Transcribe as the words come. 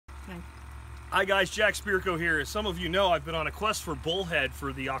Hi guys, Jack Spirko here. As some of you know, I've been on a quest for bullhead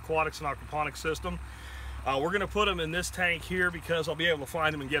for the aquatics and aquaponics system. We're going to put them in this tank here because I'll be able to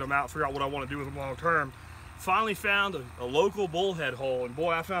find them and get them out, figure out what I want to do with them long term. Finally found a local bullhead hole, and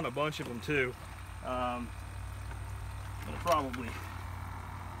boy, I found a bunch of them too.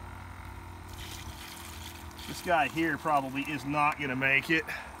 This guy here probably is not going to make it.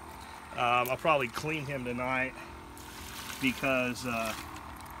 I'll probably clean him tonight because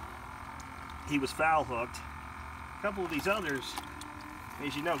he was foul hooked. A couple of these others,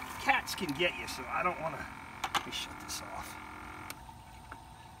 as you know, cats can get you, so I don't want to. Let me shut this off.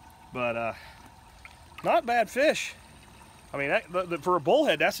 But not bad fish. I mean, for a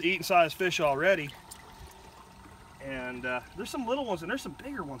bullhead, that's an eating size fish already. And there's some little ones, and there's some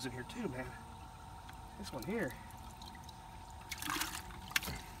bigger ones in here too, man. This one here.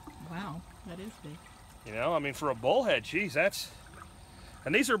 Wow, that is big. You know, I mean, for a bullhead, geez, that's.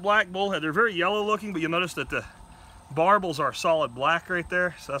 And these are black bullhead. They're very yellow looking, but you'll notice that the barbels are solid black right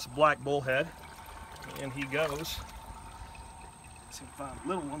there. So that's a black bullhead. And he goes. Let's see if I find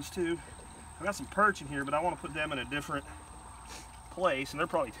little ones too. I got some perch in here, but I want to put them in a different place, and they're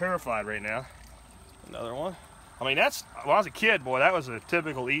probably terrified right now. Another one. I mean, that's, when I was a kid, boy, that was a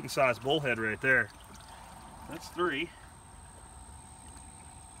typical eating size bullhead right there. That's 3.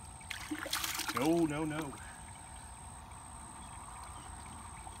 No, no, no.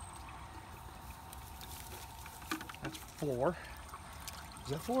 That's 4.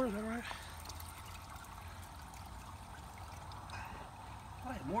 Is that 4? Is that right?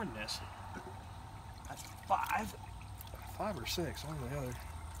 I had more than this. That's 5. 5 or 6, one or the other.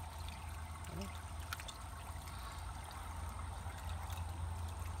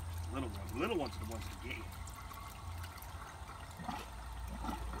 Little ones are the ones that get you.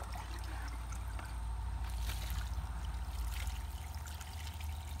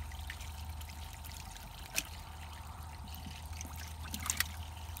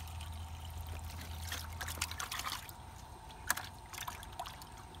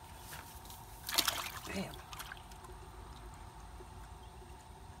 Damn.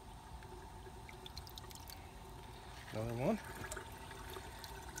 Another one.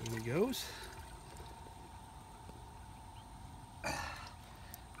 In he goes.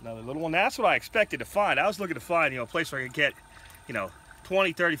 Another little one. That's what I expected to find. I was looking to find, a place where I could get,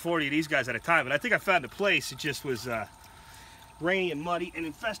 20, 30, 40 of these guys at a time. And I think I found a place. It just was rainy and muddy and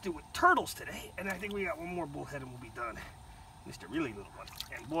infested with turtles today. And I think we got one more bullhead and we'll be done. Just a really little one.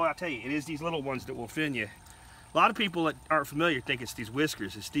 And boy, I'll tell you, it is these little ones that will fin you. A lot of people that aren't familiar think it's these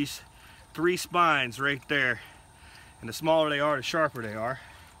whiskers. It's these 3 spines right there. And the smaller they are, the sharper they are.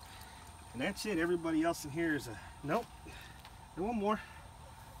 And that's it. Everybody else in here is a, nope. There's one more.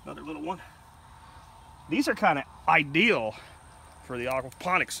 Another little one. These are kind of ideal for the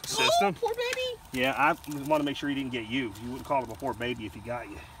aquaponics system. Oh, poor baby. Yeah, I want to make sure he didn't get you. You wouldn't call him a poor baby if he got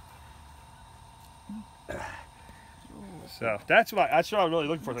you. So that's what I was really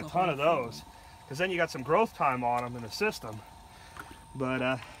looking for, a ton of those. Because then you got some growth time on them in the system.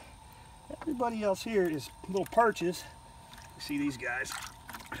 But everybody else here is little perches. You see these guys.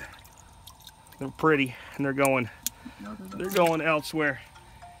 They're pretty, and they're going elsewhere.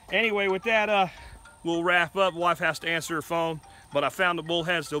 Anyway, with that, we'll wrap up. Wife has to answer her phone, but I found the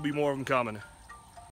bullheads. There'll be more of them coming.